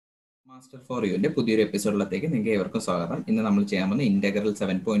Master four യുവിന്റെ പുതിയൊരു എപ്പിസോഡിലേക്ക് നിങ്ങൾക്ക് ഏവർക്കും സ്വാഗതം. ഇന്ന് നമ്മൾ ചെയ്യാൻ പോകുന്ന ഇന്റഗ്രൽ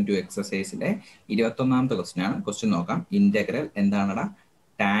 7.2 എക്സസൈസിലെ 21ാമത്തെ ക്വസ്റ്റ്യൻ ആണ്. ക്വസ്റ്റ്യൻ നോക്കാം. Integral എന്താണടാ?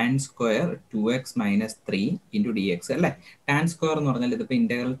 Tan square 2x-3 into D X അല്ലേ? ടാൻ സ്ക്വയർ എന്ന് പറഞ്ഞാൽ ഇതിപ്പോൾ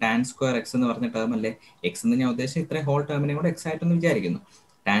ഇന്റഗ്രൽ ടാൻ സ്ക്വയർ എക്സ് എന്ന് പറഞ്ഞ ടേം അല്ലേ? എക്സ് എന്ന് ഞാൻ ഉദ്ദേശിച്ചത് ഇത്രയും ഹോൾ ടേമിനെ കൂടെ എക്സ് ആയിട്ടൊന്ന് വിചാരിക്കുന്നു.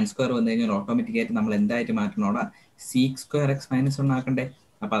 ടാൻ സ്ക്വയർ വന്നു കഴിഞ്ഞാൽ ഓട്ടോമാറ്റിക്കായിട്ട് നമ്മൾ എന്തായിട്ട് മാറ്റണോടാ? Seek square X -1 ആക്കണ്ടേ?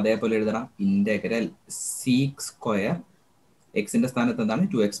 അപ്പൊ അതേപോലെ എഴുതണം. ഇന്റഗ്രൽ സീക്ക് സ്ക്വയർ എക്സിന്റെ സ്ഥാനത്ത് എന്താണ്?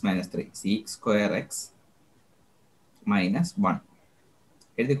 2x-3 seek square X -1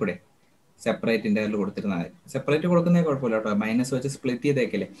 എഴുതിക്കൂടെ? Separate integral കൊടുത്തിരുന്നാൽ separate കൊടുക്കുന്നേ കുഴപ്പമില്ല കേട്ടോ. മൈനസ് വെച്ച് സ്പ്ലിറ്റ്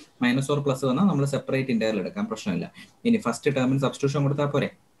ചെയ്തേക്കല്ലേ. മൈനസ് ഓർ പ്ലസ് വന്നാൽ നമ്മൾ സെപ്പറേറ്റ് ഇന്റഗ്രൽ എടുക്കാൻ പ്രശ്നമില്ല. ഇനി ഫസ്റ്റ് ടേമിന് സബ്സ്റ്റിറ്റ്യൂഷൻ കൊടുത്താൽ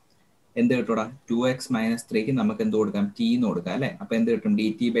പോരെ? എന്ത് കിട്ടൂടാ? 2x-3ക്ക് നമുക്ക് എന്ത് കൊടുക്കാം? ടി എന്ന് കൊടുക്കാം അല്ലേ? അപ്പൊ എന്ത് കിട്ടും?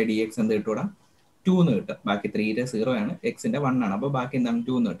 dt/dx എന്ത് കിട്ടൂടാ? 2 എന്ന് കിട്ടും. ബാക്കി 3യുടെ 0 ആണ്, എക്സിന്റെ 1 ആണ്. അപ്പൊ ബാക്കി എന്താണ്?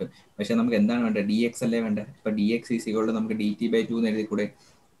 2 എന്ന് കിട്ടും. പക്ഷെ നമുക്ക് എന്താണ് വേണ്ടത്? ഡി എക്സ് അല്ലേ വേണ്ടത്? അപ്പൊ ഡി എക്സ് ഈസിക്വൾ നമുക്ക് dt/2 എന്ന് എഴുതി കൂടെ?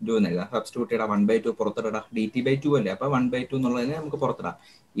 2 എന്ന് എഴുതാം. സബ്സ്റ്റിറ്റ്യൂട്ട് ചെയ്താൽ 1/2 പുറത്തിടാം. dt/2 അല്ലേ? അപ്പൊ 1/2 എന്നുള്ളതിനെ നമുക്ക് പുറത്തിടാം.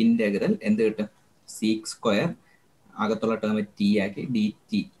 ഇന്റഗ്രൽ എന്ത് കിട്ടും? സീക്ക് സ്ക്വയർ അകത്തുള്ള ടേം ടി ആക്കി ഡി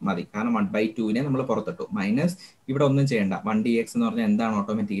ടി മതി. കാരണം 1/2നെ നമ്മൾ പുറത്തിട്ടു. മൈനസ് ഇവിടെ ഒന്നും ചെയ്യണ്ട. 1dx എന്ന് പറഞ്ഞാൽ എന്താണ്?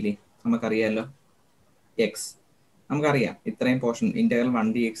 ഓട്ടോമാറ്റിക്കലി നമുക്കറിയാമല്ലോ, എക്സ്. നമുക്കറിയാം ഇത്രയും പോർഷൻ ഇന്റഗ്രൽ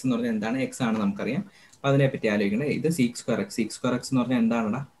 1dx എന്ന് പറഞ്ഞാൽ എന്താണ്? എക്സ് ആണ് നമുക്കറിയാം. അപ്പൊ അതിനെപ്പറ്റി ആലോചിക്കണേ. ഇത് seek square X. Seek square X എന്ന് പറഞ്ഞാൽ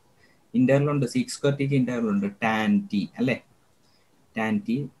എന്താണടാ? ഇന്റഗ്രൽ ഉണ്ട്, സീക്ക് സ്ക്വയർ ടിക്ക് ഇന്റഗ്രൽ ഉണ്ട്, ടാൻ ടി അല്ലേ? Tan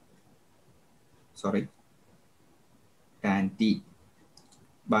T tan T.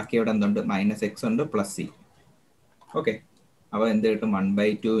 ബാക്കി ഇവിടെ എന്തുണ്ട്? -x ഉണ്ട്, പ്ലസ് സി. ഓക്കെ, അപ്പൊ എന്ത് കിട്ടും?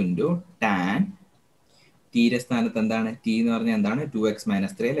 1/2 ഇൻറ്റു ടാൻ ടിയുടെ സ്ഥാനത്ത് എന്താണ്? ടി എന്ന് പറഞ്ഞാൽ എന്താണ്?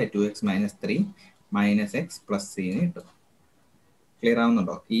 2x-3 അല്ലെ? 2x-3 -x പ്ലസ് സി എന്ന് കിട്ടും. ക്ലിയർ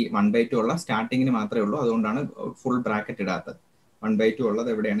ആവുന്നുണ്ടോ? ഈ 1/2 ഉള്ള സ്റ്റാർട്ടിങ്ങിന് മാത്രമേ ഉള്ളൂ, അതുകൊണ്ടാണ് ഫുൾ ബ്രാക്കറ്റ് ഇടാത്തത്. 1/2 ഉള്ളത്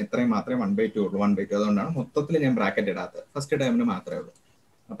എവിടെയാണ്? ഇത്രയും മാത്രമേ 1/2 ഉള്ളൂ. 1/2 അതുകൊണ്ടാണ് മൊത്തത്തിൽ ഞാൻ ബ്രാക്കറ്റ് ഇടാത്തത്. ഫസ്റ്റ് ടൈമിന് മാത്രമേ ഉള്ളൂ.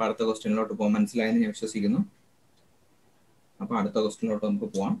 അപ്പൊ അടുത്ത ക്വസ്റ്റ്യനിലോട്ട് പോകാൻ മനസ്സിലായെന്ന് ഞാൻ വിശ്വസിക്കുന്നു. അപ്പൊ അടുത്ത ക്വസ്റ്റ്യനിലോട്ട് നമുക്ക്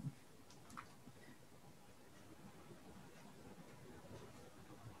പോവാം.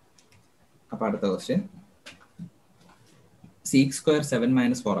 അപ്പൊ അടുത്ത ക്വസ്റ്റ്യൻ സീക്ക് സ്ക്വയർ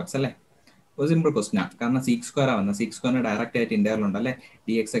 7-4x അല്ലേ? ഒരു സിമ്പിൾ ക്വസ്റ്റ്യൻ ആണ്. കാരണം സീക്ക് സ്ക്വയർ ആവുന്നത്, സീക്ക് സ്ക്വയറിന് ഡയറക്റ്റ് ആയിട്ട് ഇന്റർവൽ ഉണ്ട് അല്ലേ?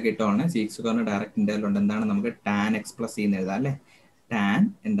 ഡി എക്സ് ഒക്കെ ഇട്ടോണ് സീക്ക് സ്ക്വയറിന് ഡയറക്റ്റ് ഇന്റർവൽ ഉണ്ട്. എന്താണ്? നമുക്ക് ടാൻ എക്സ് പ്ലസ് സി എന്ന് എഴുതാം അല്ലേ? ടാൻ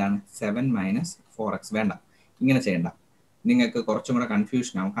എന്താണ്? 7-4x. വേണ്ട, ഇങ്ങനെ ചെയ്യണ്ട. നിങ്ങൾക്ക് കുറച്ചും കൂടെ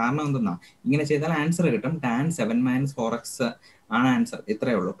കൺഫ്യൂഷൻ ആവും. കാരണം എന്തെന്നാ, ഇങ്ങനെ ചെയ്താൽ ആൻസർ കിട്ടും. ടാൻ 7-4x ആണ് ആൻസർ.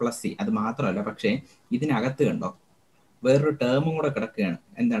 ഇത്രയേ ഉള്ളൂ, പ്ലസ് സി. അത് മാത്രമല്ല, പക്ഷേ ഇതിനകത്ത് കണ്ടോ വേറൊരു ടേമും കൂടെ കിടക്കുകയാണ്.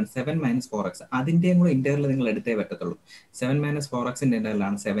 എന്താണ്? 7-4x. അതിന്റെയും കൂടെ ഇന്റർവൽ നിങ്ങൾ എടുത്തേ പറ്റത്തുള്ളൂ. 7-4xന്റെ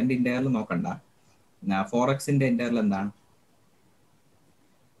ഇന്റർവലാണ്. 7ന്റെ ഇന്റർവൽ നോക്കണ്ട. 4xന്റെ ഇന്റർവൽ എന്താണ്?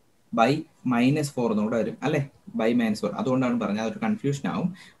 by-4 എന്നും കൂടെ വരും അല്ലെ? by-4. അതുകൊണ്ടാണ് പറഞ്ഞത്, അതൊരു കൺഫ്യൂഷൻ ആവും.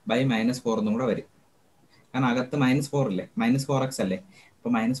 by-4 എന്നും കൂടെ വരും. കാരണം അകത്ത് -4 ഇല്ലേ? -4x അല്ലേ?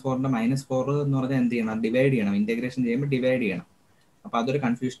 അപ്പൊ -4ന്റെ -4 എന്ന് പറഞ്ഞാൽ എന്ത് ചെയ്യണം? ഡിവൈഡ് ചെയ്യണം. ഇന്റഗ്രേഷൻ ചെയ്യുമ്പോൾ ഡിവൈഡ് ചെയ്യണം. അപ്പൊ അതൊരു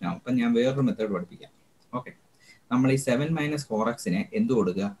കൺഫ്യൂഷൻ ആവും. അപ്പൊ ഞാൻ വേറൊരു മെത്തേഡ് പഠിപ്പിക്കാം. ഓക്കെ, നമ്മൾ ഈ 7-4xനെ എന്ത്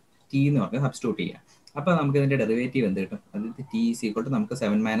കൊടുക്കുക? ടി എന്ന് പറഞ്ഞാൽ സബ്സ്റ്റിറ്റ്യൂട്ട് ചെയ്യുക. അപ്പൊ നമുക്ക് ഇതിന്റെ ഡെറിവേറ്റീവ് എന്ത് കിട്ടും? അതായത് ടി ഈസ് ഈക്വൽ ടു നമുക്ക്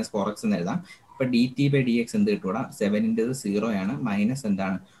 7-4x എന്ന് എഴുതാം. അപ്പൊ dt/dx എന്ത് കിട്ടൂടാ? 7ൻ്റെത് 0 ആണ്, മൈനസ്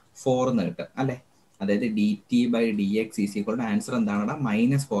എന്താണ്? 4 എന്ന് കിട്ടും അല്ലെ? അതായത് dt/dx is equal to answer എന്താണെടാ?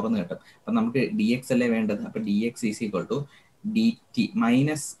 -4 എന്ന് കിട്ടും. അപ്പൊ നമുക്ക് dx അല്ലേ വേണ്ടത്? അപ്പൊ dx is equal to dt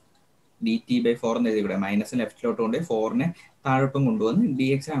dt/4 എന്ന് എഴുതി. ഇവിടെ മൈനസ് ലെഫ്റ്റിലോട്ട് കൊണ്ടുപോയി 4നെ താഴോട്ടും കൊണ്ടുവന്ന്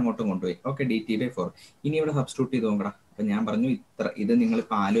dx അങ്ങോട്ടും കൊണ്ടുപോയി. Okay, dt/4. ഇനി ഇവിടെ സബ്സ്റ്റിറ്റ്യൂട്ട് ചെയ്ത് നോക്കടാ. അപ്പൊ ഞാൻ പറഞ്ഞു ഇത്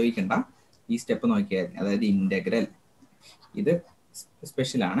നിങ്ങളിപ്പോൾ ആലോചിക്കണ്ട, ഈ സ്റ്റെപ്പ് നോക്കിയാൽ. അതായത് ഇന്റഗ്രൽ ഇത്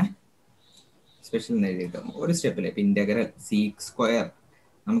സ്പെഷ്യൽ ആണ്, സ്പെഷ്യൽ എന്ന് എഴുതിയിട്ട് ഒരു സ്റ്റെപ്പിൽ. ഇപ്പൊ ഇന്റഗ്രൽ സീക്ക് സ്ക്വയർ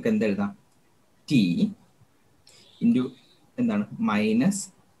നമുക്ക് എന്ത് എഴുതാം? ടി ഇൻറ്റു എന്താണ്? Minus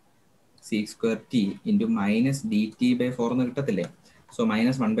seek square T into minus dt/4 എന്ന് കിട്ടത്തില്ലേ? സോ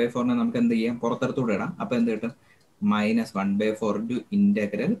 -1/4നെ നമുക്ക് എന്ത് ചെയ്യാം? പുറത്തെടുത്തുകൂടെ ഇടാം. അപ്പൊ എന്ത് കിട്ടും? -1/4 into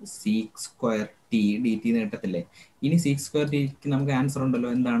integral seek square T dt എന്ന് കിട്ടത്തില്ലേ? ഇനി സീക്ക് സ്ക്വയർ ടിക്ക് നമുക്ക് ആൻസർ ഉണ്ടല്ലോ.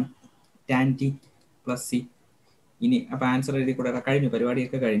 എന്താണ്? Tan T plus C. ഇനി അപ്പൊ ആൻസർ എഴുതി കൂടെ? കഴിഞ്ഞു,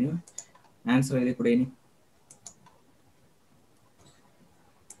 പരിപാടിയൊക്കെ കഴിഞ്ഞു. ആൻസർ എഴുതി കൂടെ? ഇനി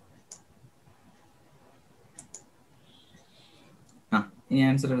ഇനി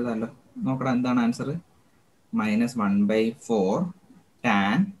ആൻസർ എഴുതാമല്ലോ. നോക്കടാ, എന്താണ് ആൻസർ? -1/4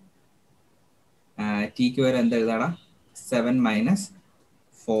 ടാൻ ടിക്ക് വരെ എന്ത് എഴുതാടാ?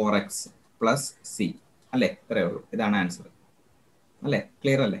 7-4x പ്ലസ് സി അല്ലേ? ഇത്രയേ ഉള്ളൂ. ഇതാണ് ആൻസർ അല്ലേ?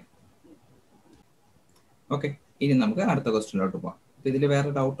 ക്ലിയർ അല്ലേ? ഓക്കെ, ഇനി നമുക്ക് അടുത്ത ക്വസ്റ്റ്യനിലോട്ട് പോകാം. അപ്പൊ ഇതിൽ വേറെ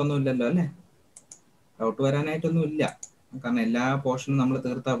ഡൗട്ടൊന്നും ഇല്ലല്ലോ അല്ലേ? ഡൗട്ട് വരാനായിട്ടൊന്നും ഇല്ല, കാരണം എല്ലാ പോർഷനും നമ്മൾ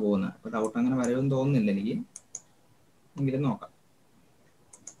തീർത്താ പോകുന്നത്. അപ്പൊ ഡൗട്ട് അങ്ങനെ വരുമെന്ന് തോന്നുന്നില്ല എനിക്ക്. എങ്കിലും നോക്കാം.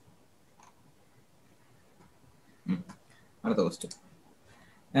 അടുത്ത question.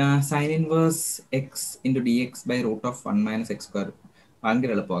 Sine inverse X into D X by root of 1 minus X square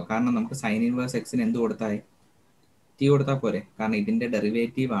ഭയങ്കര എളുപ്പമാണ്. കാരണം നമുക്ക് സൈൻ ഇൻവേഴ്സ് എക്സിന് എന്ത് കൊടുത്താൽ ടി കൊടുത്താൽ പോരെ. കാരണം ഇതിന്റെ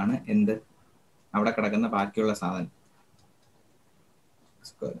ഡെറിവേറ്റീവ് ആണ് എന്ത് അവിടെ കിടക്കുന്ന ബാക്കിയുള്ള സാധനം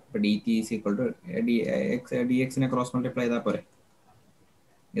സ്ക്വയർ. ഇപ്പൊ D T is equal to D എക്സിനെ cross multiply ചെയ്താൽ പോരെ.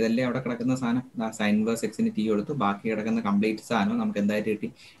 ഇതല്ലേ അവിടെ കിടക്കുന്ന സാധനം. സൈൻ ഇൻവേഴ്സ് എക്സിന് ടി കൊടുത്തു, ബാക്കി കിടക്കുന്ന കംപ്ലീറ്റ് സാധനം നമുക്ക് എന്തായിട്ട് കിട്ടി,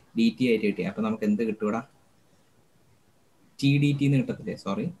 ഡി ടി ആയിട്ട് കിട്ടി. അപ്പൊ നമുക്ക് എന്ത് കിട്ടൂടാ, ടി ഡി ടി എന്ന് കിട്ടത്തില്ലേ,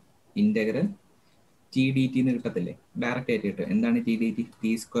 sorry integral T D T എന്ന് കിട്ടത്തില്ലേ, ഡയറക്റ്റ് ആയിട്ട് കിട്ടും. എന്താണ് T D T,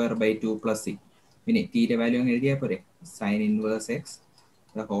 T square by 2 plus C. പിന്നെ ടിയുടെ വാല്യൂ അങ്ങ് എഴുതിയാൽ പോരെ, sine inverse X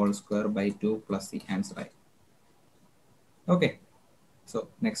the whole square by 2 plus C. Answer ആയി. Okay, so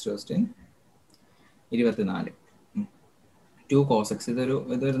next question 24. 2 cos x,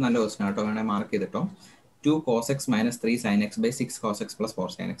 ഇതൊരു നല്ല ക്വസ്റ്റ്യൻ ആട്ടോ, വേണേൽ മാർക്ക് ചെയ്തിട്ടോ. 2 cos x minus 3 sin x by 6 cos x plus 4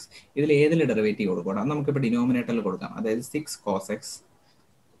 sin x. ഇതിൽ ഏതിൽ ഡെറിവേറ്റീവ് കൊടുക്കണം, നമുക്കിപ്പോൾ ഡിനോമിനേറ്ററിൽ കൊടുക്കാം. അതായത് 6 cos x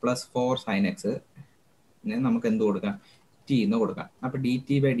plus 4 sin x നമുക്ക് എന്ത് കൊടുക്കാം, ടി എന്ന് കൊടുക്കാം. അപ്പൊ D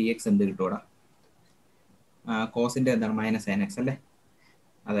T by D X എന്ത് കിട്ടൂടാ, കോസിന്റെ എന്താണ് മൈനസ് സൈൻ എക്സ് അല്ലേ.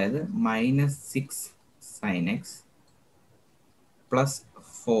 അതായത് minus 6 sin x plus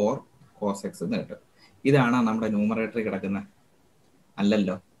 4 cos x എന്ന് കിട്ടും. ഇതാണ് നമ്മുടെ ന്യൂമറേറ്ററിൽ കിടക്കുന്ന,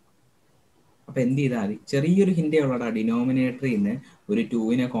 അല്ലല്ലോ. അപ്പൊ എന്ത് ചെയ്താൽ മതി, ചെറിയൊരു ഹിന്റേ ഉള്ളടാ, ഡിനോമിനേറ്ററിൽ നിന്ന് ഒരു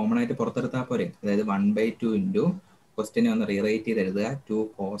 2നെ കോമൺ ആയിട്ട് പുറത്തെടുത്താൽ പോരെ. അതായത് 1/2 ഇൻറ്റു ക്വസ്റ്റ്യനെ ഒന്ന് റീറൈറ്റ് ചെയ്ത് എഴുതുക, 2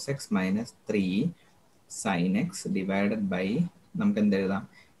 cos x minus 3 sin x divided by നമുക്ക് എന്ത് എഴുതാം,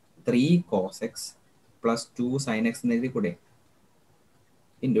 3 cos x plus 2 sin x എന്ന് എഴുതി കൂടെ,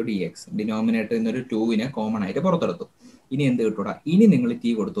 ഇൻറ്റു ഡി എക്സ്. ഡിനോമിനേറ്ററിൽ നിന്ന് ഒരു 2നെ കോമൺ ആയിട്ട് പുറത്തെടുത്തു. ഇനി എന്ത് കിട്ടൂടാ, ഇനി നിങ്ങൾ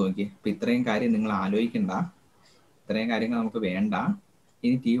ടി കൊടുത്തു നോക്കി. അപ്പൊ ഇത്രയും കാര്യം നിങ്ങൾ ആലോചിക്കണ്ട, ഇത്രയും കാര്യങ്ങൾ നമുക്ക് വേണ്ട.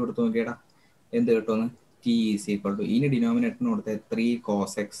 ഇനി ടി കൊടുത്തു നോക്കിയടാ, എന്ത് കിട്ടുമെന്ന്, ടി ഈസ് ഈക്വൽ ടു, ഇനി ഡിനോമിനേറ്ററിന് കൊടുത്ത 3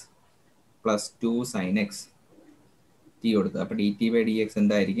 cos x plus 2 sin x T കൊടുത്തു. അപ്പൊ D T by D X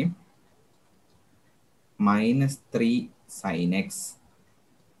എന്തായിരിക്കും, minus 3 sin x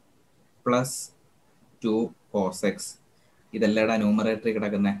plus 2 cos x. ഇതല്ലേടാ ന്യൂമറേറ്ററി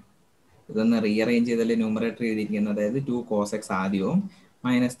കിടക്കുന്നത്. ഇതൊന്ന് റീഅറേഞ്ച് ചെയ്തല്ലേ ന്യൂമറേറ്ററി എഴുതിയിരിക്കുന്നത്. അതായത് 2 cos x ആദ്യവും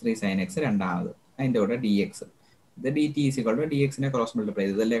minus 3 sin x രണ്ടാമത്, അതിൻ്റെ കൂടെ ഡി എക്സ്. ഇത് D T is equal to D എക്സിനെ cross multiply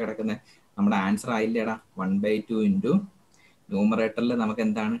ചെയ്ത് ഇതല്ലേ കിടക്കുന്നത്. നമ്മുടെ ആൻസർ ആയില്ലേടാ, 1/2 ഇൻറ്റു ന്യൂമറേറ്ററിൽ നമുക്ക്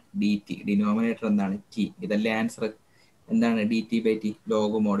എന്താണ് ഡി ടി, ഡിനോമിനേറ്റർ എന്താണ് ടി. ഇതല്ലേ ആൻസർ. എന്താണ് D T by T,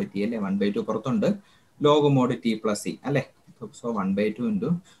 log mode T അല്ലേ. 1/2 പുറത്തുണ്ട്, log mode T plus C അല്ലേ. So 1/2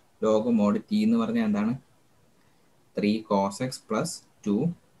 into log mode T എന്ന് പറഞ്ഞാൽ എന്താണ്, 3 cos x plus 2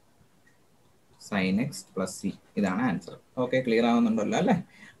 sin x plus C. ഇതാണ് ആൻസർ. ഓക്കെ, ക്ലിയർ ആവുന്നുണ്ടല്ലോ അല്ലേ.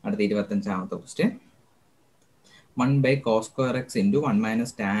 അടുത്ത 25ാമത്തെ question, 1 cos square x into 1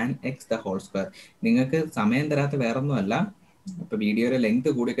 minus tan X the whole square. നിങ്ങൾക്ക് സമയം തരാത്ത വേറൊന്നുമല്ല, ഇപ്പൊ വീഡിയോയുടെ ലെങ്ത്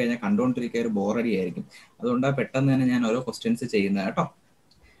കൂടിക്കഴിഞ്ഞാൽ കണ്ടുകൊണ്ടിരിക്കുക ഒരു ബോറടി ആയിരിക്കും. അതുകൊണ്ടാണ് പെട്ടെന്ന് തന്നെ ഞാൻ ഓരോ ക്വസ്റ്റ്യൻസ് ചെയ്യുന്നത് കേട്ടോ.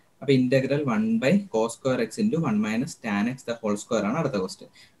 അപ്പൊ integral 1 cos square x into 1 minus tan X the whole square ആണ് അടുത്ത ക്വസ്റ്റ്യൻ.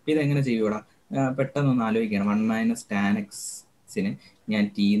 അപ്പൊ ഇതെങ്ങനെ ചെയ്യൂടാ, പെട്ടെന്നൊന്ന് ആലോചിക്കണം. 1 മൈനസ് ടാൻ എക്സിന് ഞാൻ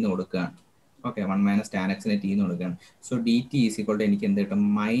ടി എന്ന് കൊടുക്കുകയാണ്. ഓക്കെ, 1 മൈനസ് ടാൻ എക്സിന് ടി എന്ന് കൊടുക്കുകയാണ്. So D T is equal to എനിക്ക് എന്ത് കിട്ടും,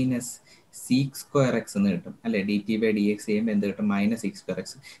 മൈനസ് സീക്ക് സ്ക്വയർ എക്സ് എന്ന് കിട്ടും അല്ലെ. D T by D X ചെയ്യുമ്പോൾ എന്ത് കിട്ടും, minus seek square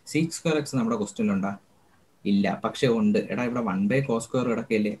X. Seek square X നമ്മുടെ ക്വസ്റ്റ്യനിലുണ്ടോ, ഇല്ല. പക്ഷെ ഉണ്ട്. എടാ ഇവിടെ 1 cos സ്ക്വയർ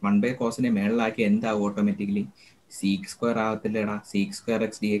കിടക്കല്ലേ, 1 cosനെ മേളിലാക്കി എന്താവും automatically, seek square ആകത്തില്ലടാ. Seek square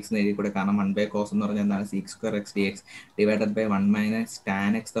X D X എന്ന് എഴുതി കൂടെ. കാരണം 1 cos എന്ന് പറഞ്ഞാൽ എന്താണ്, seek square X D X divided by 1 minus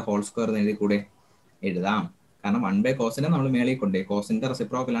tan X the whole square എന്ന് എഴുതി കൂടെ. എഴുതാം. കാരണം 1 cosനെ നമ്മൾ മേളിൽ കൊണ്ടേ, കോസിന്റെ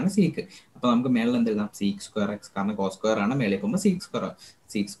റെസിപ്രോക്കലാണ് സീക്ക്. അപ്പൊ നമുക്ക് മേളിൽ എന്ത് എഴുതാം, സീക്ക് സ്ക്വയർ എക്സ്. കാരണം കോസ് സ്ക്വയർ ആണ്, മേളിൽ പോകുമ്പോൾ സീക്ക്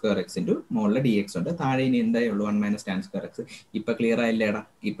സ്ക്വയർ എക്സ് ഇൻറ്റു മുകളിൽ ഡി എക്സ് ഉണ്ട്, താഴെ ഇനി എന്തായേ ഉള്ളൂ 1 മൈനസ് ടാൻ സ്ക്വയർ എക്സ്. ഇപ്പൊ ക്ലിയർ ആയില്ലേടാ.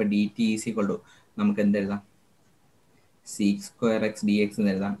 ഇപ്പൊ D T is equal to നമുക്ക് എന്ത് എഴുതാം, seek square X D X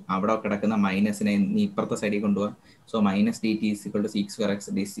എന്ന് എഴുതാം. അവിടെ കിടക്കുന്ന മൈനസിനെ ഇപ്പുറത്തെ സൈഡിൽ കൊണ്ടുപോകാം. So minus D T is equal to seek square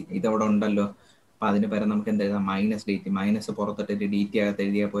X D C. ഇതവിടെ ഉണ്ടല്ലോ. അപ്പൊ അതിന് പകരം നമുക്ക് എന്ത് എഴുതാം, minus D T. Minus പുറത്തിട്ടിട്ട് D T അകത്ത്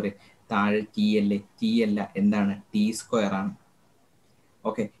എഴുതിയാൽ പോരെ. താഴെ ടി അല്ലേ, ടി അല്ല, എന്താണ്, ടി സ്ക്വയർ ആണ്.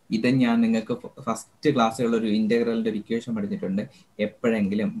 ഓക്കെ, ഇത് ഞാൻ നിങ്ങൾക്ക് ഫസ്റ്റ് ക്ലാസ്സുകളിൽ ഒരു ഇന്റഗ്രലിന്റെ ഒരു ഇക്വേഷൻ പഠിച്ചിട്ടുണ്ട്.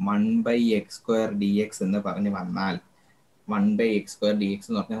 എപ്പോഴെങ്കിലും 1/x² dx എന്ന് പറഞ്ഞ് വന്നാൽ 1/x² dx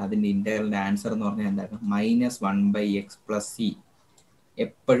എന്ന് പറഞ്ഞാൽ അതിന്റെ ഇന്റഗ്രലിന്റെ ആൻസർ എന്ന് പറഞ്ഞാൽ എന്താണ്, -1/x + c.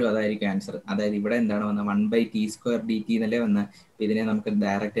 എപ്പോഴും അതായിരിക്കും ആൻസർ. അതായത് ഇവിടെ എന്താണ് വന്നത്, 1/t² dt എന്നല്ലേ വന്നത്. ഇതിനെ നമുക്ക്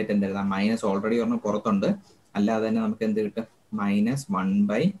ഡയറക്റ്റ് ആയിട്ട് എന്ത് എഴുതാം, മൈനസ് ഓൾറെഡി ഒരെണ്ണം പുറത്തുണ്ട്, അല്ലാതെ തന്നെ നമുക്ക് എന്ത് കിട്ടും,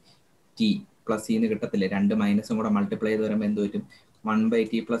 -1/t + c എന്ന് കിട്ടത്തില്ലേ. രണ്ട് മൈനസും കൂടെ മൾട്ടിപ്ലൈ ചെയ്ത് വരുമ്പോൾ എന്ത് പറ്റും,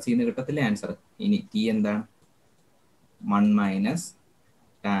 1/t + c എന്ന് കിട്ടത്തില്ലേ ആൻസർ. ഇനി t എന്താണ്, 1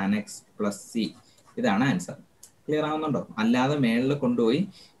 - tan x + c. ഇതാണ് ആൻസർ. ക്ലിയർ ആവുന്നുണ്ടോ? അല്ലാതെ മേളിൽ കൊണ്ടുപോയി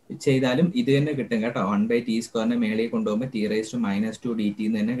ചെയ്താലും ഇത് തന്നെ കിട്ടും കേട്ടോ. 1/t² മേളിൽ കൊണ്ടുപോകുമ്പോൾ t⁻² dt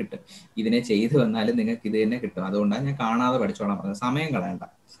എന്ന് തന്നെ കിട്ടും. ഇതിനെ ചെയ്ത് വന്നാലും നിങ്ങൾക്ക് ഇത് തന്നെ കിട്ടും. അതുകൊണ്ടാണ് ഞാൻ കാണാതെ പഠിച്ചോളാം പറഞ്ഞത്. സമയം കളയണ്ട.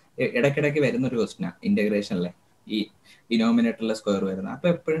 ഇടയ്ക്കിടയ്ക്ക് വരുന്നൊരു ക്വസ്റ്റിനാണ് ഇന്റഗ്രേഷനിലെ ഈ ഡിനോമിനേറ്ററിലെ സ്ക്വയർ വരുന്നത്. അപ്പോൾ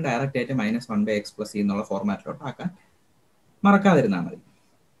എപ്പോഴും ഡയറക്റ്റ് ആയിട്ട് -1/x+c എന്നുള്ള ഫോർമാറ്റിലോട്ട് ആക്കാൻ മറക്കാതിരുന്നാൽ മതി.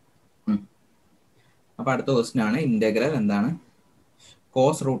 അപ്പോൾ അടുത്ത ക്വസ്റ്റിനാണ് ഇന്റഗ്രൽ എന്താണ്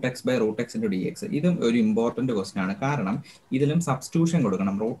cos √x/√x × dx. ഇതും ഒരു ഇമ്പോർട്ടന്റ് ക്വസ്റ്റ്യൻ ആണ്. കാരണം ഇതിലും സബ്സ്റ്റിറ്റ്യൂഷൻ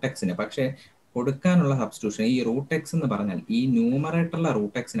കൊടുക്കണം √x-ന്. പക്ഷേ കൊടുക്കാനുള്ള സബ്സ്റ്റിറ്റ്യൂഷൻ ഈ √x എന്ന് പറഞ്ഞാൽ ഈ ന്യൂമറേറ്ററിലെ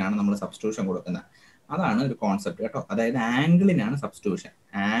 √x-നാണ് നമ്മൾ സബ്സ്റ്റിറ്റ്യൂഷൻ കൊടുക്കുന്നത്. അതാണ് ഒരു കോൺസെപ്റ്റ് കേട്ടോ. അതായത് ആംഗിളിനാണ്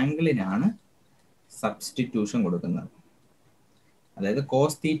സബ്സ്റ്റിറ്റ്യൂഷൻ കൊടുക്കുന്നത്. അതായത്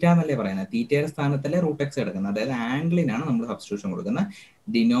കോസ് തീറ്റ എന്നല്ലേ പറയുന്നത്, തീറ്റയുടെ സ്ഥാനത്തല്ലേ √x എടുക്കുന്നത്. അതായത് ആംഗിളിനാണ് നമ്മൾ സബ്സ്റ്റിറ്റ്യൂഷൻ കൊടുക്കുന്നത്,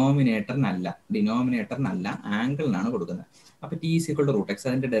 ഡിനോമിനേറ്ററിനല്ല ആംഗിളിനാണ് കൊടുക്കുന്നത്. അപ്പൊ t = √x,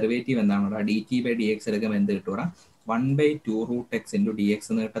 അതിന്റെ ഡെറിവേറ്റീവ് എന്താണ്? dt/dx എടുക്കുമ്പോൾ എന്ത് കിട്ടൂടാ? 1/2 √x × dx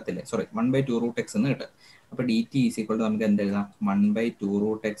എന്ന് കിട്ടത്തില്ലേ? സോറി, 1/2 √x എന്ന് കിട്ടും. അപ്പൊ dt = നമുക്ക് എന്ത് എഴുതാം? 1/2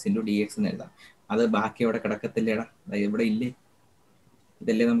 √x × dx എന്ന് എഴുതാം. അത് ബാക്കി അവിടെ കിടക്കത്തില്ലേടാ? ഇവിടെ ഇല്ലേ?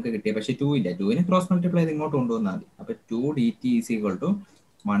 ഇതല്ലേ നമുക്ക് കിട്ടിയ. പക്ഷെ 2 ഇല്ല. 2നെ ക്രോസ് മൾട്ടിപ്ലൈ ചെയ്ത് ഇങ്ങോട്ട് കൊണ്ടുവന്നാൽ മതി. അപ്പൊ 2 dt =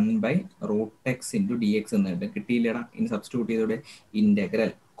 1/√x × dx എന്ന് കിട്ടും. കിട്ടിയില്ലടാ? ഇനി സബ്സ്റ്റിറ്റ്യൂട്ട് ചെയ്തോടെ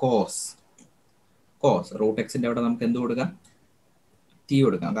ഇന്റഗ്രൽ കോസ് √x-ന്റെ അവിടെ നമുക്ക് എന്ത് കൊടുക്കാം? t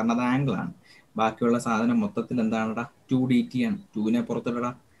കൊടുക്കാം, കാരണം അത് ആംഗിൾ ആണ്. ബാക്കിയുള്ള സാധനം മൊത്തത്തിൽ എന്താണെടാ? 2 dt ആണ്. 2നെ പുറത്തിടടാ,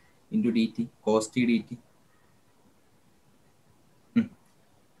 into dt, cos t dt.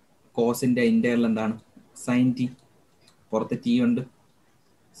 കോസിന്റെ integral എന്താണ്? sin t. പുറത്ത് t ഉണ്ട്,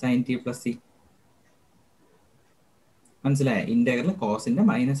 sin t + c. മനസ്സിലായ? ഇന്റഗ്രൽ കോസിന്റെ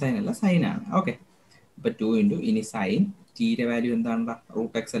മൈനസ് സൈൻ അല്ല, സൈൻ ആണ്. ഓക്കെ. അപ്പൊ 2 × ഇനി സൈൻ ടിയുടെ വാല്യൂ എന്താണെടാ?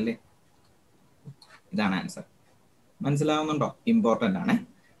 √x അല്ലേ? ഇതാണ് ആൻസർ. മനസ്സിലാവുന്നുണ്ടോ? ഇമ്പോർട്ടൻ്റ് ആണ്,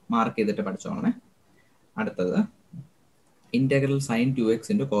 മാർക്ക് ചെയ്തിട്ട് പഠിച്ചോളണേ. അടുത്തത് integral sin 2x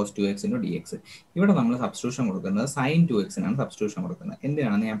 × cos 2x × dx. ഇവിടെ നമ്മൾ സബ്സ്റ്റിറ്റ്യൂഷൻ കൊടുക്കുന്നത് sin 2x-നാണ് സബ്സ്റ്റിറ്റ്യൂഷൻ കൊടുക്കുന്നത്.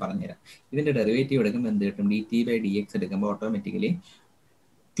 എന്തിനാണെന്ന് ഞാൻ പറഞ്ഞുതരാം. ഇതിന്റെ ഡെറിവേറ്റീവ് എടുക്കുമ്പോൾ എന്ത് കിട്ടും? dt/dx എടുക്കുമ്പോൾ ഓട്ടോമാറ്റിക്കലി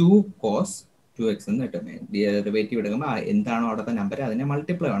 2 cos 2x എന്ന് കിട്ടും. ഡെറിവേറ്റീവ് എടുക്കുമ്പോൾ എന്താണോ അവിടുത്തെ നമ്പർ അതിനെ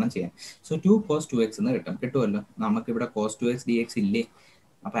മൾട്ടിപ്ലൈ വേണം ചെയ്യാൻ. സോ 2 cos 2x എന്ന് കിട്ടുമല്ലോ. നമുക്കിവിടെ cos 2x dx ഇല്ലേ?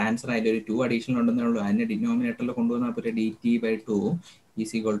 അപ്പൊ ആൻസർ അതിൽ ഒരു 2 അഡീഷണൽ ഉണ്ടെന്നേ ഉള്ളൂ. അതിനെ ഡിനോമിനേറ്ററിൽ കൊണ്ടുവന്നാൽ ഒരു dt/2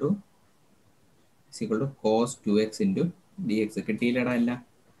 = cos 2x × dx. കിട്ടിയില്ലടാ എല്ലാം.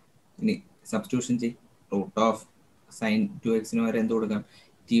 ഇനി സബ്സ്റ്റിറ്റ്യൂഷൻ ചെയ്യും. √sin 2x-ന് വരെ എന്ത് കൊടുക്കാം?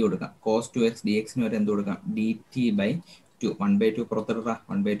 t കൊടുക്കാം. cos 2x dx-ന് വരെ എന്ത് കൊടുക്കാം? dt/2. 1/2 പുറത്തിടാം.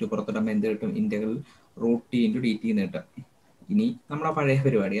 1/2 പുറത്തിടുമ്പോൾ എന്ത് കിട്ടും? ഇന്റഗ്രൽ √t × dt എന്ന് കിട്ടും. ഇനി നമ്മുടെ പഴയ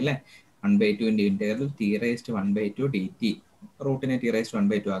പരിപാടി അല്ലേ, 1/2 × ഇന്റഗ്രൽ t⁻1/2 dt. റൂട്ടിനെ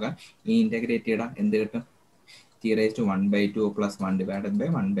t⁻1/2 ആകാം. ഈ ഇന്റഗ്രേറ്റ് ചെയ്താൽ എന്ത് കിട്ടും? t⁻1/2 + 1 /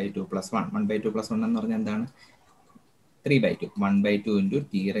 1/2 + 1. 1/2 + 1 എന്ന് പറഞ്ഞാൽ എന്താണ്? 3/2. 1/2 ×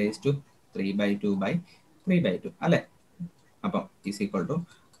 t⁻3/2/3/2 അല്ലേ? അപ്പം =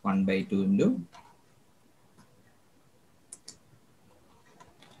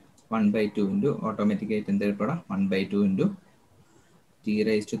 1/2 × ഓട്ടോമാറ്റിക്കായിട്ട് എന്ത് കിട്ടൂടാ? 1/2 ×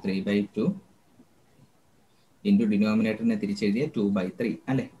 t⁻3/2 ഇൻറ്റു ഡിനോമിനേറ്ററിനെ തിരിച്ചെഴുതിയ 2/3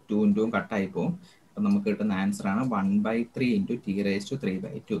 അല്ലേ? 2 × കട്ടായി പോകും. അപ്പം നമുക്ക് കിട്ടുന്ന ആൻസർ ആണ് 1/3 ×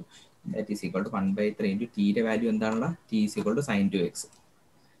 t⁻3/2. That is equal to 1/3 × ടിയുടെ value എന്താണുള്ള? t = sin 2x.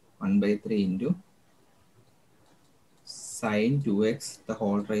 1/3 × sin 2x the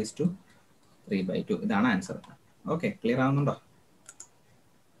whole raised to 3/2. ഇതാണ് ആൻസർ. ഓക്കെ, ക്ലിയർ ആവുന്നുണ്ടോ?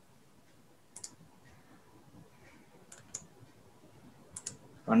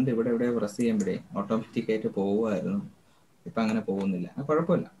 പണ്ട് ഇവിടെ പ്രസ് ചെയ്യുമ്പോഴേ ഓട്ടോമാറ്റിക്കായിട്ട് പോവുമായിരുന്നു. ഇപ്പം അങ്ങനെ പോകുന്നില്ല.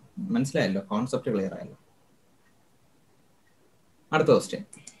 കുഴപ്പമില്ല, മനസ്സിലായല്ലോ, കോൺസെപ്റ്റ് ക്ലിയർ ആയല്ലോ. അടുത്ത question,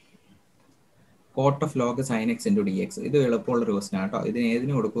 coat of log sin x × dx. ഇത് എളുപ്പമുള്ളൊരു ക്വസ്റ്റ്യൻ ആട്ടോ. ഇതിന്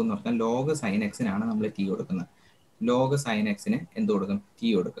ഏതിന് കൊടുക്കും എന്ന് പറഞ്ഞാൽ ലോഗ് sin x-നാണ് നമ്മൾ t കൊടുക്കുന്നത്. ലോഗ് sin x-ന് എന്ത് കൊടുക്കും? t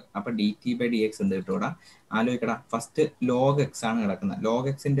കൊടുക്കും. അപ്പൊ dt/dx എന്ത് കിട്ടൂടാ? ആലോചിക്കടാ. ഫസ്റ്റ് ലോഗ് x ആണ് കിടക്കുന്നത്.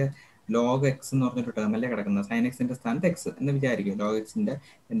 ലോഗ് x എന്ന് പറഞ്ഞൊരു ടേം അല്ലേ കിടക്കുന്നത്. sin x-ന്റെ സ്ഥാനത്ത് x എന്ന് വിചാരിക്കും. ലോഗ് x-ന്റെ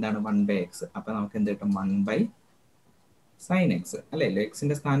എന്താണ്? 1/x. അപ്പൊ നമുക്ക് എന്ത് കിട്ടും? 1/sin x അല്ലേ?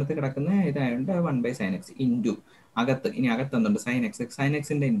 x-ന്റെ സ്ഥാനത്ത് കിടക്കുന്ന ഇതായതുകൊണ്ട് 1/sin x ഇൻറ്റു അകത്ത്. ഇനി അകത്ത് എന്തുണ്ട്? sin x. sin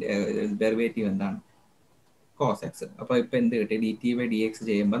x-ന്റെ ഡെറിവേറ്റീവ് എന്താണ്? cos x. അപ്പൊ ഇപ്പൊ എന്ത് കിട്ടി? dt/dx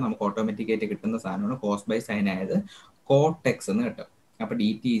ചെയ്യുമ്പോൾ നമുക്ക് ഓട്ടോമാറ്റിക്കായിട്ട് കിട്ടുന്ന സാധനമാണ് cos/sin ആയത് cot x എന്ന് കിട്ടും. അപ്പൊ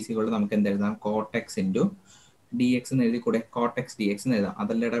dt = നമുക്ക് എന്ത് എഴുതാം? cot x × dx എന്ന് എഴുതി കൂടെ? cot x dx എന്ന് എഴുതാം.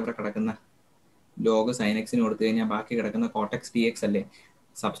 അതല്ലേ ഇവിടെ കിടക്കുന്ന ലോഗ് sin x-ന് കൊടുത്തു കഴിഞ്ഞാൽ ബാക്കി കിടക്കുന്ന cot x dx അല്ലേ?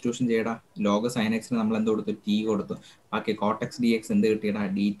 സബ്സ്റ്റിറ്റ്യൂഷൻ ചെയ്യടാ. ലോഗ് sin x-ന് നമ്മൾ എന്ത് കൊടുത്തു? t കൊടുത്തു. ബാക്കി cot x dx എന്ത് കിട്ടിയടാ?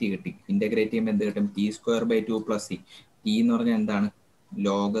 dt കിട്ടി. ഇന്റഗ്രേറ്റ് ചെയ്യുമ്പോൾ എന്ത് കിട്ടും? t²/2 + c. t എന്ന് പറഞ്ഞാൽ എന്താണ്?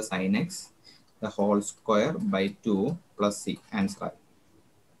 Log sin x the whole square by 2 + c. Answer ആയി.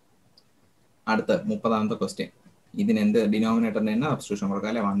 അടുത്ത 30ാമത്തെ ക്വസ്റ്റ്യൻ. ഇതിന് എന്ത് ഡിനോമിനേറ്ററിന് തന്നെ സബ്സ്റ്റിറ്റ്യൂഷൻ കൊടുക്കാം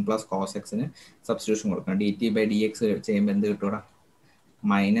അല്ലെ. 1 + cos x സബ്സ്റ്റിറ്റ്യൂഷൻ കൊടുക്കണം. dt/dx ചെയ്യുമ്പോൾ എന്ത് കിട്ടൂടാ?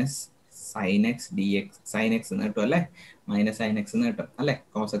 Minus sign X D X, sign X എന്ന് കിട്ടും അല്ലേ. മൈനസ് സൈൻ എക്സ് എന്ന് കിട്ടും അല്ലേ.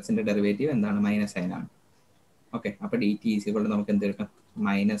 കോസ് എക്സിന്റെ ഡെറിവേറ്റീവ് എന്താണ്? മൈനസ് സൈൻ ആണ്. ഓക്കെ, അപ്പൊ ഡി ടി ഈസിക്വൾ നമുക്ക് എന്ത് കിട്ടും?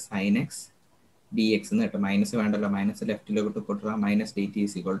 Minus sign X D X എന്ന് കിട്ടും. മൈനസ് വേണ്ടല്ലോ, മൈനസ് ലെഫ്റ്റിലോട്ട് കൊടുക്കുക. Minus D T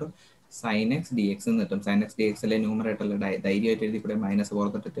is equal to sign X D X എന്ന് കിട്ടും. സൈൻ എക്സ് ഡി എക്സ് അല്ലെ ന്യൂമറേറ്ററിൽ ധൈര്യമായിട്ട് എഴുതി കൂടെ. മൈനസ്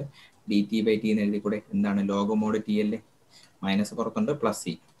പുറത്തിട്ടിട്ട് dt/t എന്ന് എഴുതി കൂടെ. എന്താണ്? ലോഗ് മോഡ് ടി അല്ലേ. മൈനസ് പുറത്തുണ്ട്, പ്ലസ്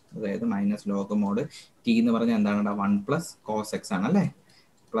സി. അതായത് മൈനസ് ലോഗ് മോഡ് ടി എന്ന് പറഞ്ഞാൽ എന്താണ്? 1 + cos x ആണ് അല്ലേ.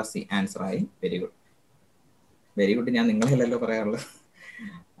 പ്ലസ് സി ആൻസർ ആയി. Very good, very good. ഞാൻ നിങ്ങളല്ലല്ലോ പറയാറുള്ളത്,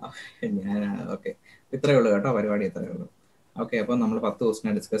 ഞാനാണ്. ഓക്കെ, ഇത്രയേ ഉള്ളൂ കേട്ടോ, പരിപാടി ഇത്രയേ ഉള്ളൂ. ഓക്കെ, അപ്പോൾ നമ്മൾ 10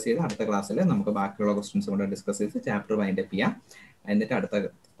 ക്വസ്റ്റിനെ ഡിസ്കസ് ചെയ്ത് അടുത്ത ക്ലാസ്സിൽ നമുക്ക് ബാക്കിയുള്ള ക്വസ്റ്റ്യൻസ് കൂടെ ഡിസ്കസ് ചെയ്ത് ചാപ്റ്റർ വൈൻഡ് അപ്പ് ചെയ്യാം. എന്നിട്ട് അടുത്ത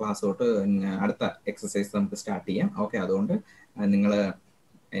ക്ലാസ് തൊട്ട് അടുത്ത എക്സസൈസ് നമുക്ക് സ്റ്റാർട്ട് ചെയ്യാം. ഓക്കെ, അതുകൊണ്ട് നിങ്ങൾ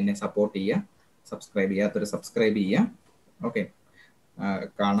എന്നെ സപ്പോർട്ട് ചെയ്യുക. സബ്സ്ക്രൈബ് ചെയ്യാത്തൊരു സബ്സ്ക്രൈബ് ചെയ്യുക. ഓക്കെ,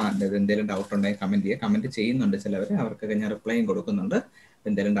 കാണാൻ എന്തെങ്കിലും ഡൗട്ട് ഉണ്ടെങ്കിൽ കമൻറ്റ് ചെയ്യുക. കമൻറ്റ് ചെയ്യുന്നുണ്ട് ചിലവർ, അവർക്കൊക്കെ ഞാൻ റിപ്ലൈയും കൊടുക്കുന്നുണ്ട്.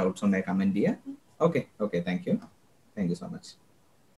 എന്തെങ്കിലും ഡൗട്ട്സ് ഉണ്ടെങ്കിൽ കമൻറ്റ് ചെയ്യുക. Okay, thank you so much.